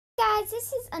guys,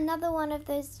 this is another one of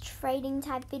those trading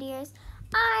type videos.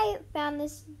 I found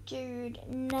this dude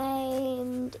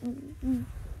named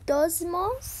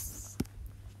Dosmos.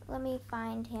 Let me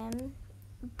find him.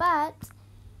 But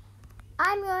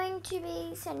I'm going to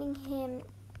be sending him,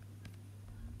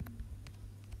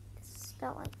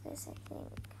 spelled like this, I think.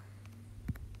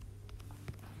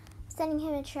 Sending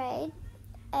him a trade,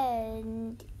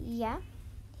 and yeah,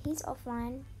 he's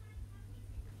offline.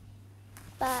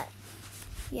 But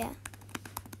yeah,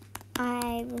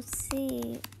 I will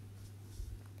see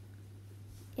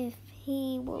if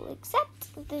he will accept.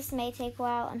 This may take a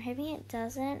while. I'm hoping it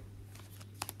doesn't.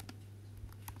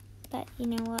 But you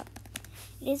know what?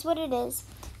 It is what it is.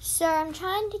 So I'm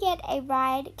trying to get a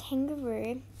ride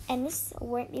kangaroo, and this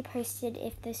won't be posted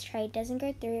if this trade doesn't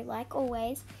go through, like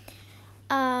always.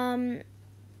 But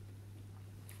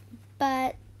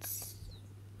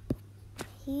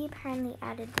he apparently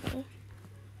added me.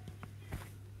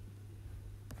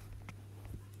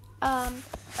 But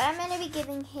I'm going to be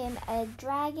giving him a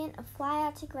dragon, a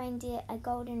fly-arctic reindeer, a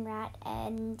golden rat,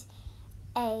 and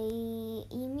a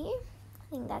emu. I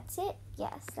think that's it.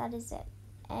 Yes, that is it.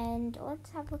 And let's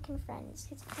have a look in friends,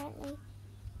 because apparently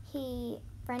he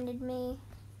friended me.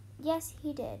 Yes,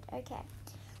 he did. Okay.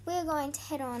 We're going to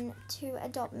head on to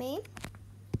Adopt Me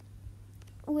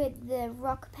with the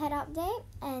rock pet update,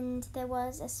 and there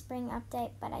was a spring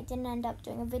update, but I didn't end up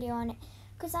doing a video on it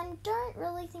because I don't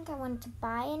really think I wanted to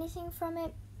buy anything from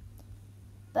it.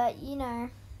 But you know,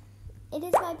 it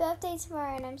is my birthday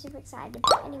tomorrow and I'm super excited.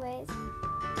 But anyways,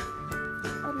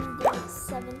 on the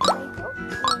 7th of April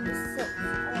and the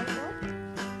 6th of April.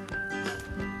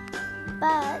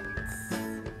 But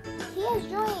he has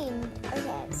joined.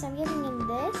 Okay, so I'm giving him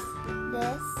this,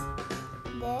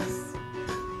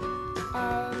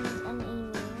 and an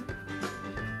emu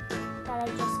that I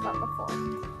just got before.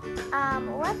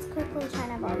 Let's quickly try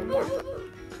and volume down.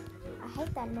 I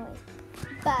hate that noise.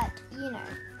 But, you know,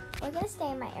 we're going to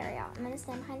stay in my area. I'm going to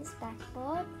stand behind this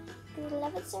backboard because I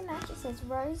love it so much. It says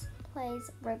Rose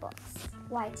plays Roblox,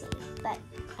 YT. But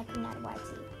I couldn't add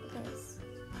YT because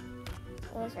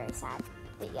it was very sad.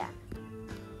 But yeah.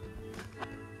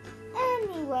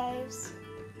 Anyways,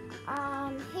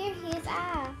 here he is.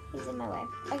 He's in my way.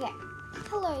 Okay.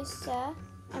 Hello, sir.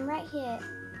 I'm right here.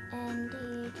 And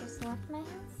he just left my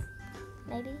house?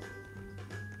 Maybe?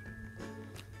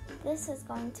 This is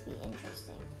going to be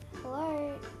interesting.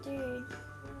 Hello, dude.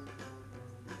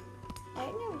 I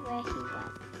don't know where he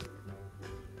went.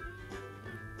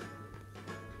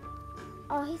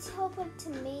 Oh, he teleported to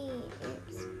me.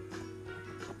 Oops.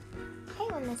 I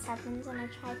hate when this happens and I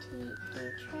try to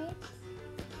do trades.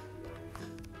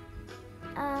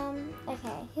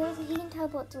 Okay, he can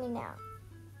teleport to me now.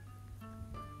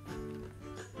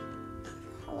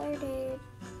 Hello, dude.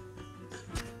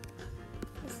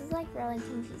 This is like really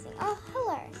confusing. Oh,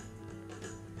 hello.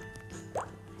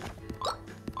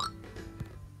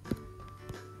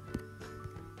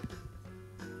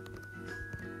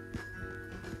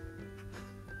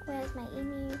 Where's my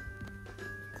emu?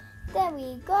 There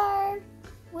we go.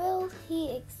 Will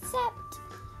he accept?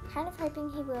 Kind of hoping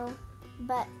he will,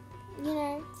 but you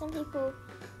know, some people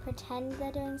pretend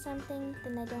they're doing something,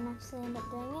 then they don't actually end up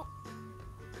doing it.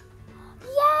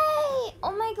 Yay!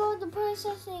 Oh my god,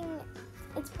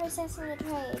 it's processing the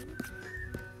trade.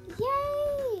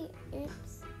 Yay!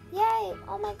 Oops. Yay!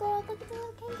 Oh my god, look at the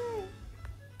little kangaroo.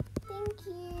 Thank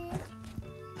you.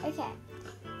 Okay.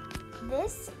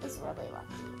 This is really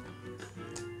lucky.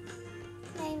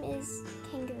 His name is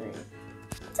Kangaroo.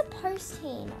 It's a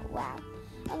posteen. Wow.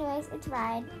 Anyways, it's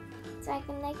ride. So I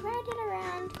can like ride it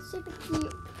around. Super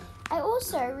cute. I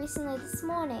also recently this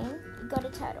morning got a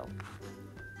turtle.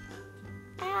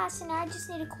 So now I just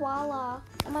need a koala.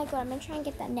 Oh my god, I'm gonna try and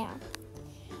get that now.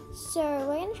 So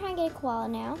we're gonna try and get a koala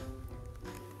now.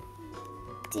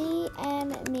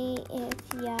 DM me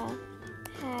if you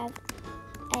have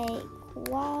a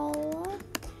koala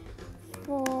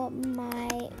for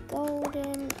my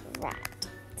golden rat.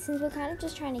 Since we're kind of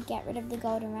just trying to get rid of the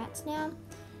golden rats now,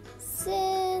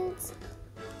 since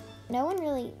no one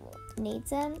really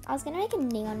needs them. I was gonna make a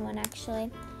neon one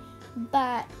actually,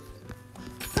 but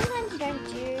sometimes you don't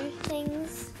do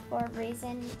things for a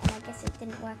reason, and I guess it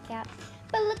didn't work out.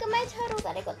 But look at my turtle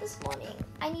that I got this morning.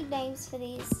 I need names for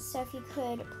these, so if you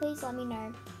could, please let me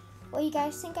know what you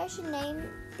guys think I should name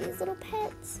these little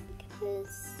pets,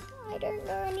 because I don't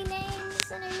know any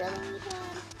names, and I really need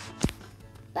one.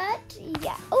 But,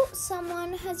 yeah. Oh,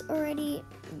 someone has already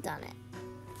done it.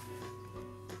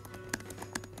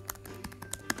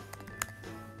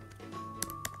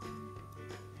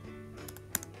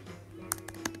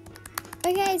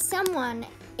 Okay, someone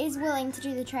is willing to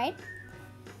do the trade.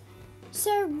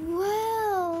 So,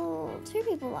 well, 2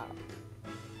 people are.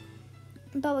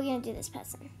 But we're going to do this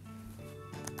person.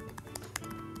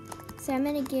 So I'm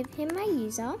going to give him my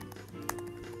user.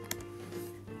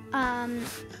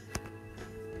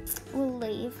 We'll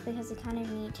leave because I kind of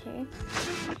need to.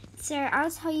 So I'll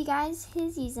tell you guys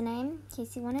his username in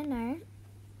case you want to know.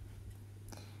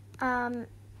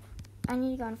 I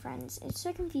need to go on friends. It's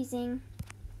so confusing.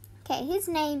 Okay, his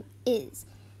name is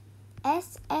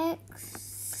SXN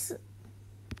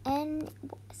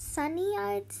Sunny,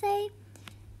 I would say.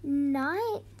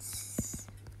 Nights.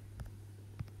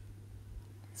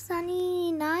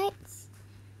 Sunny Nights.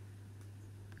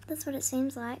 That's what it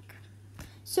seems like.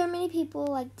 So many people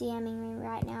like DMing me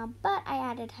right now, but I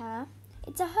added her.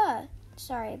 It's a her.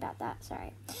 Sorry about that.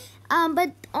 Sorry.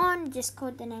 But on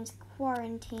Discord, the name's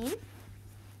Quarantine.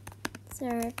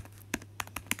 So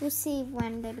we'll see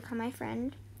when they become my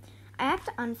friend. I have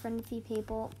to unfriend a few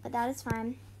people, but that is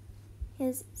fine.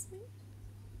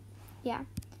 Yeah,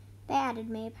 they added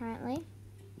me apparently.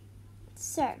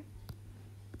 So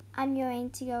I'm going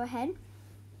to go ahead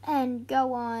and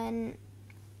go on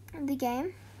the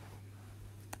game.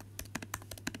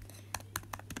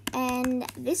 And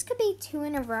this could be 2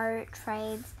 in a row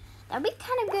trades. That would be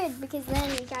kind of good because then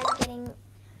you guys are getting,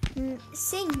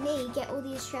 seeing me get all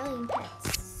the Australian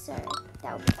pets. So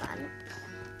that would be fun.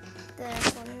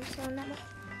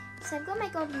 So I've got my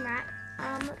golden rat.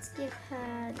 Let's give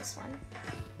her this one.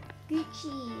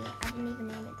 Gucci. I didn't even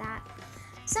name it that.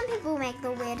 Some people make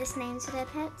the weirdest names for their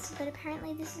pets, but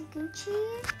apparently this is Gucci.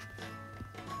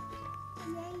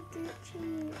 Yay,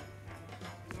 Gucci.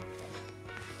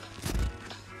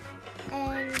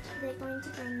 And they're going to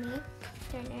join me.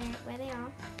 Don't know where they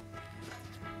are.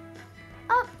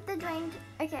 Oh, they're joined.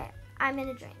 Okay, I'm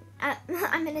gonna join.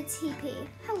 I'm gonna TP.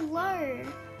 Hello,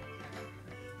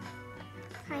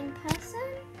 kind person.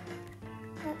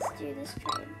 Let's do this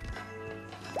trade.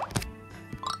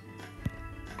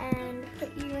 And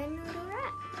put you in, little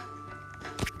rat.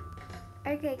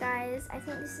 Okay, guys, I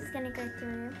think this is gonna go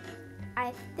through.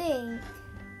 I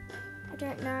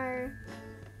don't know.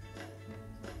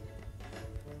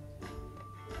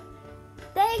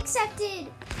 They accepted!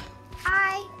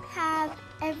 I have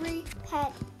every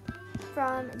pet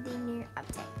from the new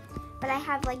update. But I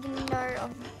have like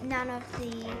none of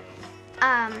the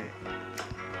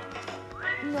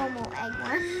normal egg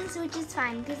ones, which is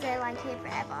fine because they're like here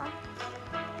forever.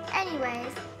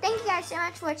 Anyways, thank you guys so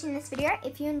much for watching this video.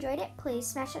 If you enjoyed it, please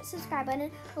smash that subscribe button,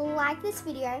 like this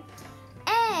video,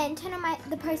 and turn on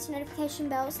the post notification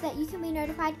bell so that you can be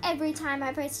notified every time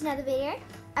I post another video.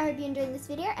 I hope you enjoyed this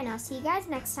video, and I'll see you guys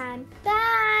next time.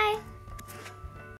 Bye!